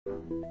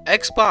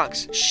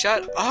Xbox,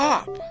 shut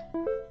up!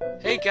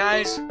 Hey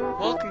guys,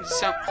 welcome to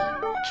some...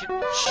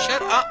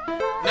 Shut up!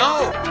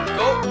 No!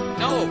 Go!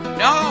 No!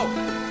 No!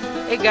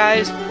 Hey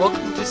guys,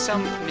 welcome to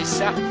some...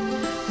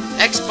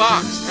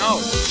 Xbox, no!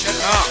 Shut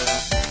up!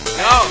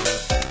 No!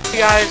 Hey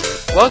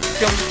guys,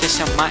 welcome to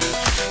some... I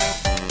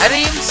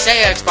didn't even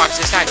say Xbox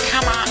this time,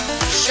 come on!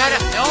 Shut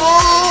up!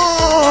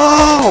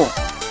 No!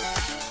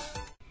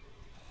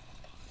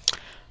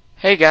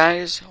 Hey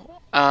guys,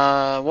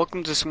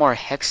 welcome to some more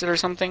Hexxit or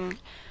something.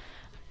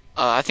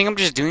 I think I'm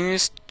just doing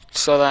this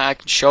so that I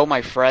can show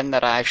my friend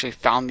that I actually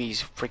found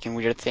these freaking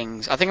weird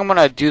things. I think I'm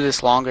gonna do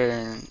this longer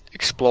and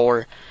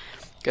explore,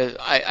 because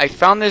I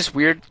found this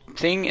weird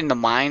thing in the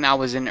mine I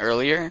was in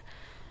earlier,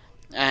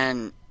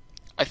 and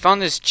I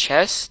found this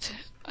chest,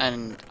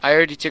 and I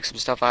already took some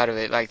stuff out of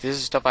it. Like, this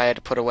is stuff I had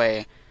to put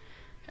away.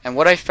 And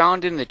what I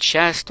found in the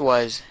chest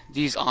was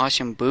these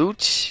awesome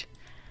boots,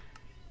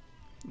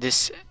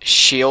 this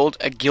shield,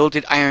 a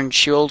gilded iron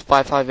shield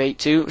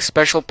 5582,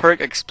 special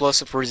perk,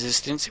 explosive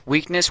resistance,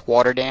 weakness,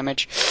 water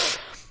damage,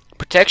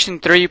 protection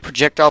 3,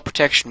 projectile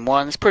protection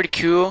 1. It's pretty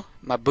cool.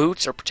 My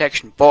boots are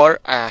protection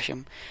 4.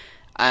 Awesome.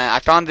 I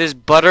found this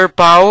butter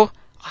bow.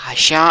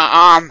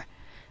 Awesome.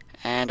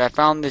 And I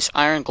found this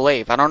iron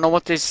glaive. I don't know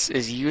what this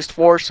is used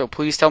for, so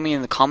please tell me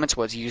in the comments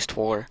what it's used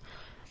for.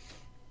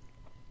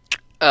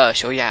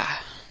 So yeah,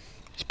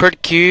 it's pretty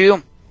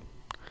cool.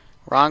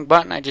 Wrong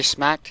button I just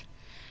smacked.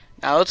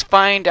 Now let's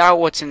find out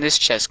what's in this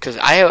chest, because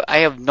I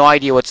have no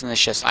idea what's in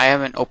this chest. I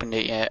haven't opened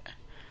it yet.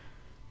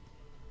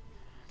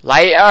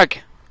 Liag!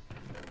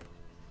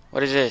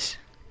 What is this?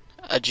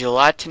 A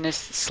gelatinous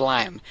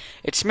slime.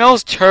 It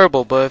smells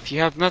terrible, but if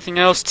you have nothing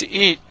else to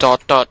eat, ...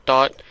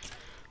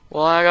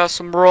 Well, I got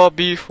some raw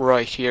beef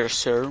right here,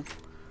 sir.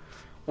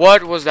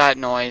 What was that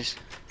noise?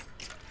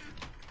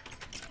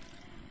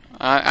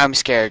 I'm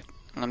scared.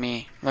 Let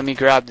me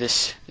grab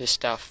this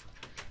stuff.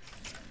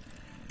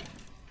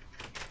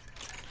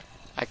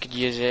 I could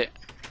use it.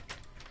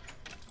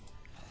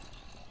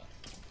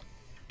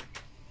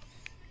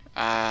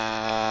 I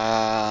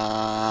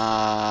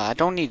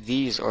don't need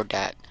these or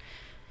that.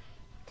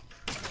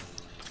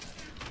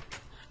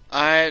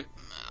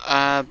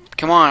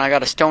 Come on, I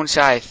got a stone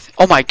scythe.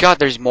 Oh my god,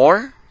 there's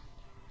more?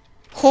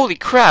 Holy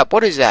crap,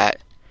 what is that?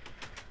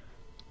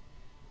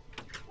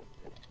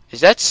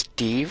 Is that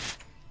Steve?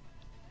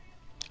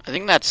 I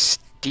think that's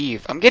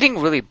Steve. I'm getting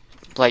really,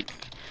 like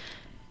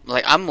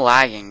I'm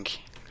lagging.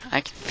 I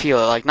can feel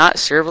it, like, not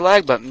server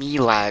lag, but me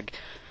lag.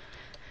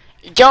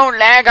 Don't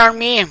lag on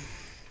me!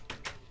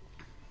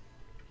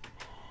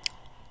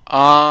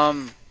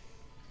 Hi!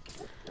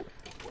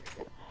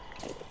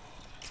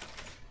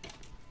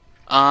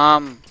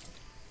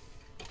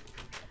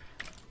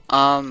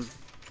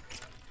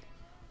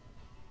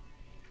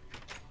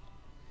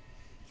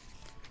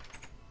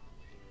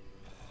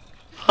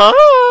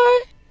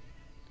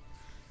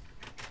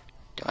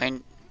 Do I...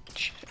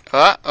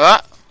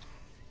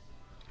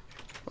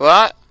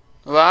 What?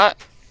 What?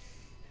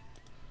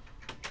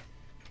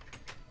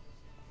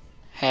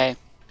 Hey.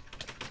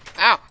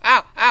 Ow!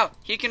 Ow! Ow!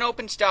 He can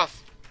open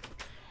stuff.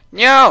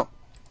 No!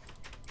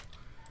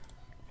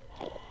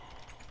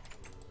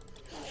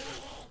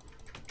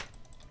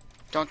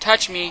 Don't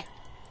touch me.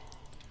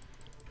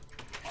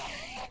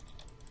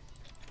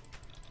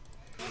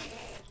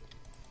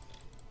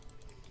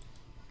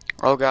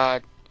 Oh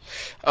god.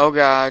 Oh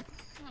god.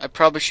 I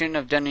probably shouldn't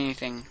have done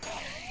anything.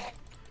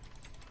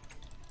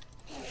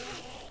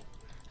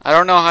 I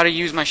don't know how to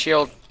use my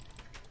shield.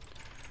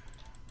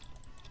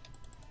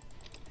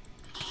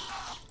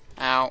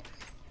 Ow.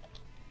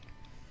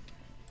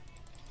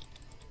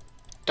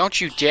 Don't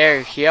you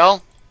dare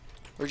heal.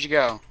 Where'd you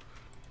go?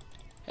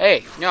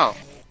 Hey, no.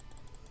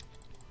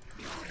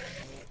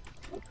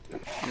 I'm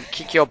gonna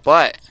kick your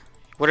butt.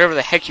 Whatever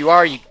the heck you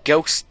are, you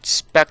ghost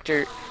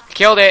specter.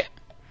 Killed it.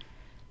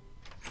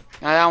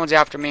 Now that one's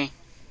after me.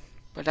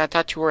 But I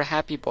thought you were a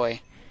happy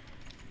boy.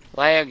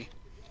 Lag.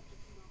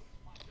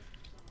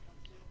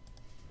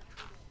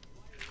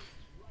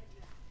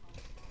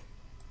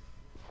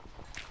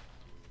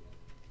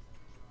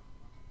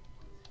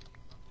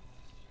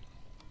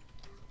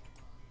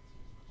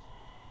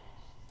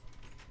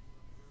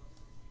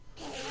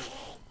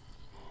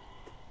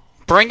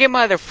 Bring it,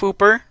 mother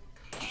fooper.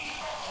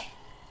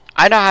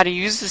 I know how to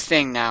use this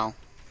thing now.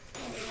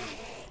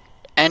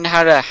 And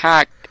how to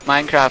hack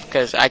Minecraft,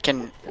 because I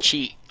can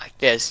cheat like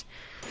this.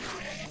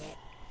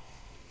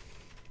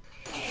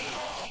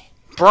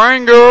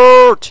 Bring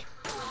it!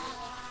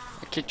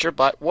 I kicked your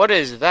butt. What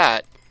is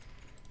that?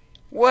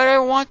 What? I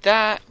want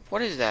that.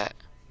 What is that?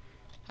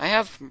 I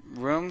have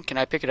room. Can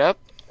I pick it up?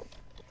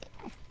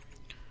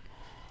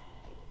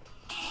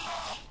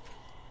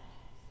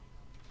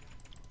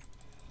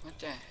 What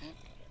the heck?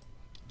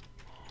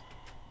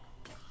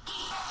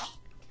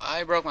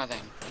 I broke my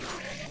thing.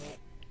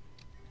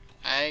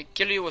 I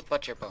kill you with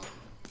butcher bone.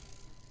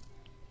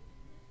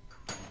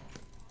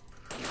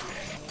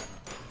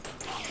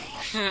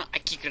 I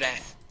kick your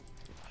ass.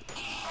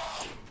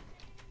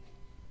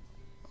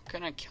 What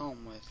can I kill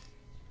him with?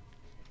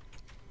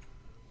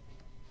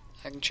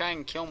 I can try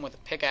and kill him with a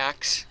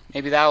pickaxe.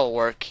 Maybe that'll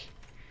work.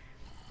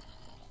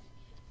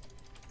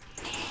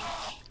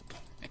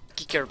 I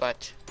kick your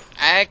butt.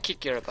 I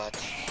kick your butt.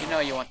 You know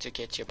you want to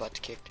get your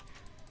butt kicked.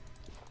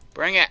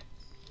 Bring it.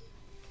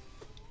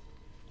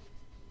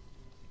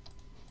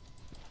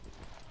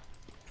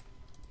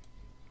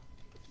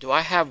 Do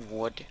I have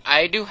wood?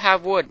 I do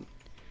have wood.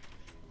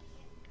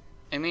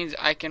 It means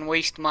I can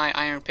waste my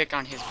iron pick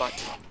on his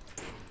butt.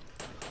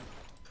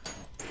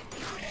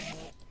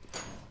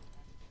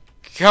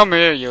 Come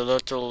here, you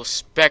little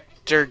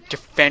specter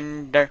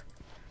defender.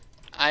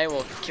 I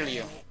will kill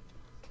you.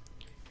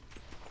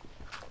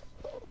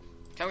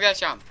 Come get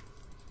some.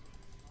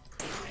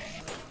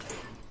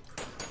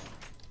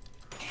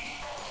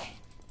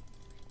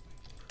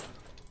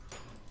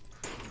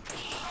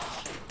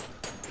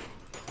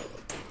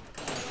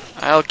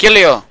 I'll kill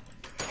you.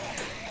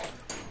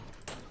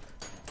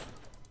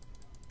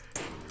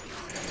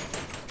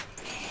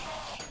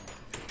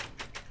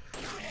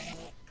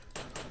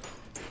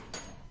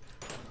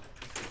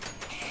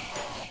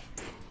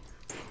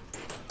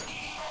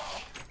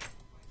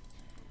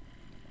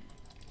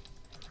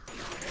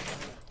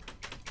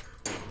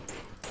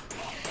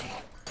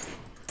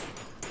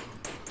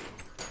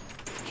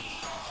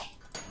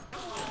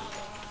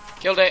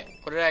 Killed it.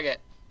 What did I get?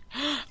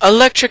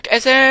 Electric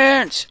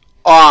essence.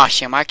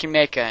 Awesome. I can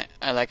make a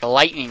like a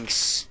lightning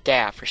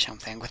staff or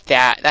something with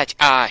that. That's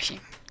awesome.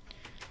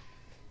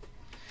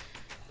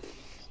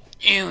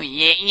 Oh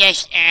yeah,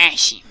 yes,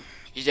 awesome.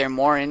 Is there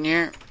more in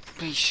here?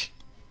 Please.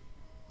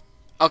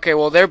 Okay,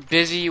 well they're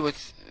busy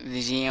with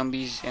the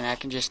zombies, and I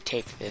can just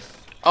take this.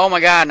 Oh my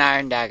god, an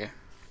iron dagger.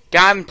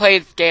 Diamond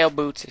plated scale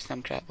boots or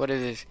some crap. What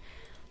is this?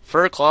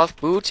 Fur cloth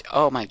boots?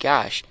 Oh my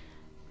gosh.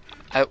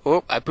 I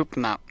pooped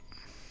them out.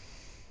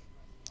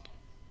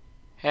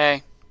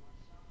 Hey.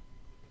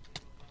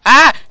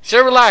 Ah!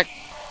 Server lag!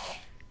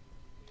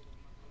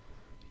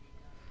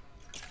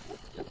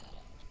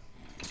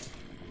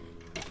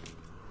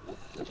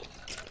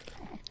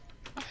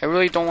 I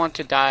really don't want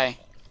to die.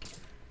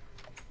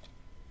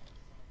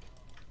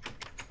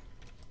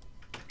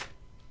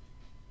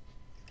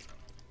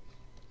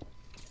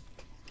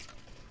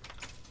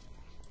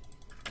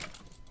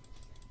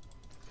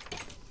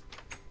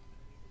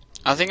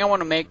 I think I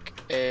want to make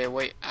a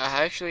wait.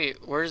 Actually,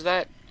 where's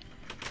that?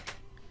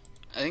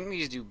 I think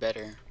these do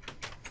better.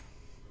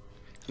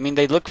 I mean,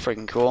 they look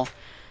freaking cool.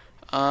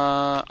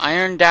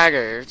 Iron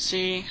dagger. Let's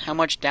see how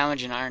much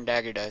damage an iron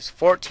dagger does.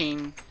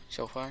 14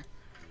 so far.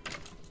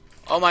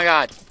 Oh my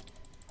god.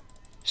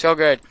 So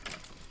good.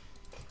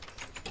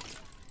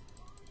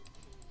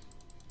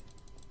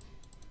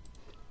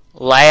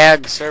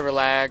 Lag, server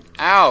lag.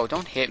 Ow,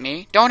 don't hit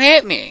me. Don't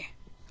hit me.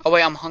 Oh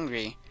wait, I'm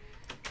hungry.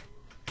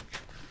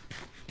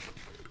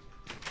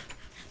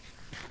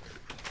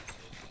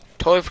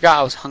 Totally forgot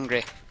I was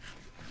hungry.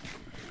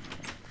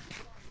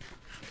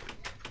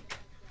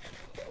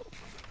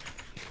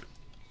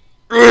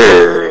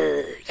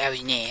 That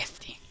was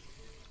nasty.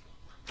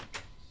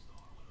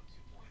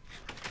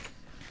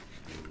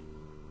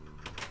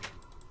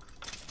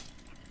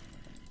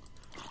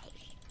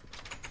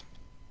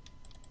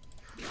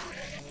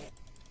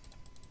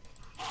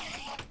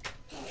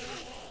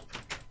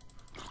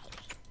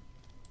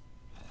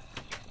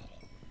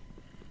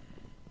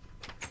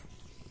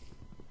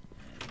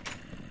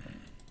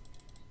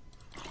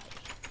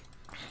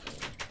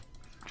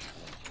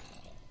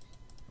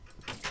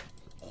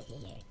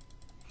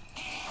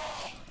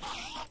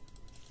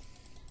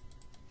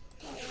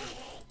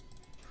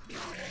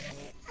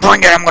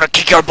 Bring it, I'm gonna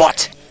kick your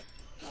butt.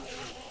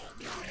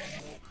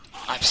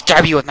 I'll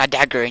stab you with my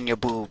dagger in your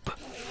boob.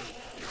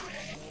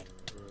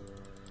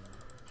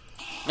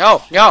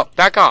 No, no,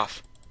 back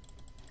off.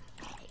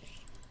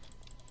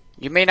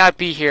 You may not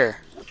be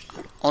here.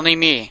 Only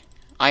me.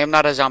 I am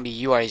not a zombie,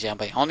 you are a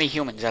zombie. Only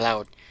humans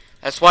allowed.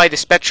 That's why the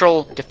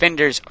spectral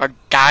defenders are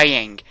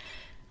dying.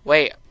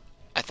 Wait,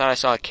 I thought I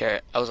saw a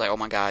carrot. I was like, oh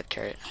my god,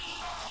 carrot.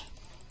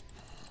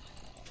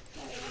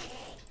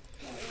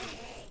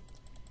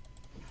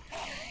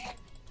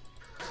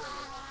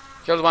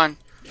 Killed one.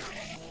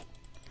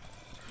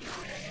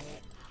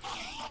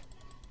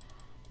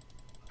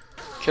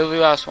 Killed the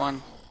last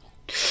one.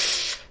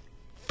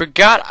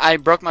 Forgot I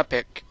broke my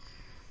pick.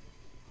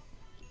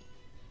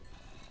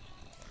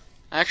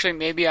 Actually,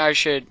 maybe I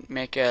should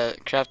make a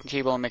crafting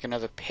table and make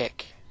another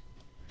pick.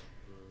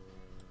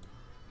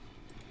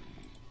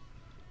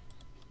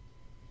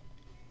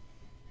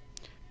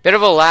 Bit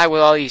of a lag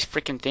with all these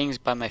freaking things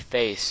by my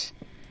face.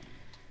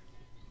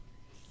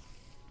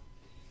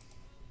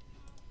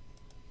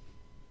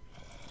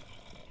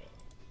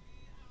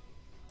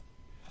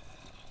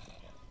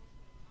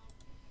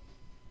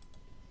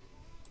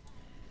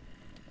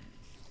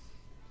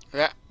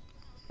 Yeah.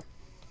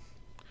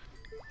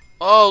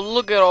 Oh,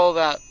 look at all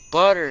that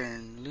butter.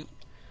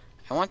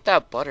 I want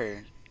that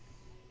butter.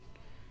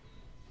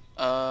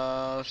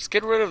 Let's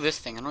get rid of this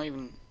thing. I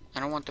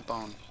don't want the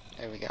bone.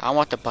 There we go. I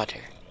want the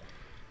butter.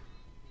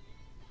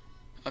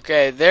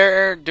 Okay,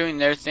 they're doing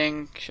their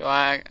thing, so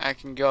I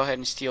can go ahead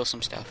and steal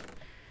some stuff.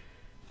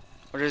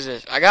 What is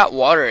this? I got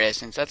water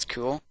essence. That's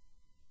cool.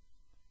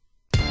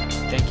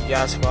 Thank you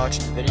guys for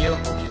watching the video.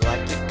 Hope you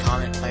liked it.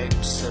 Comment, like,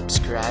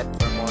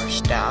 subscribe for more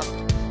stuff.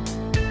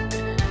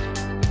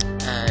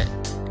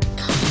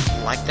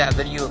 Like that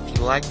video if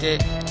you liked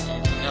it.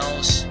 Anything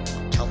else,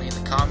 tell me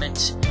in the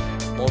comments.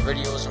 More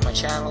videos on my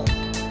channel.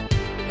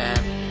 And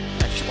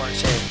I just want to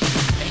say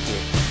thank you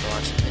for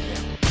watching the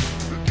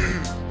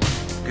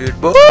video.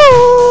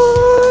 Goodbye.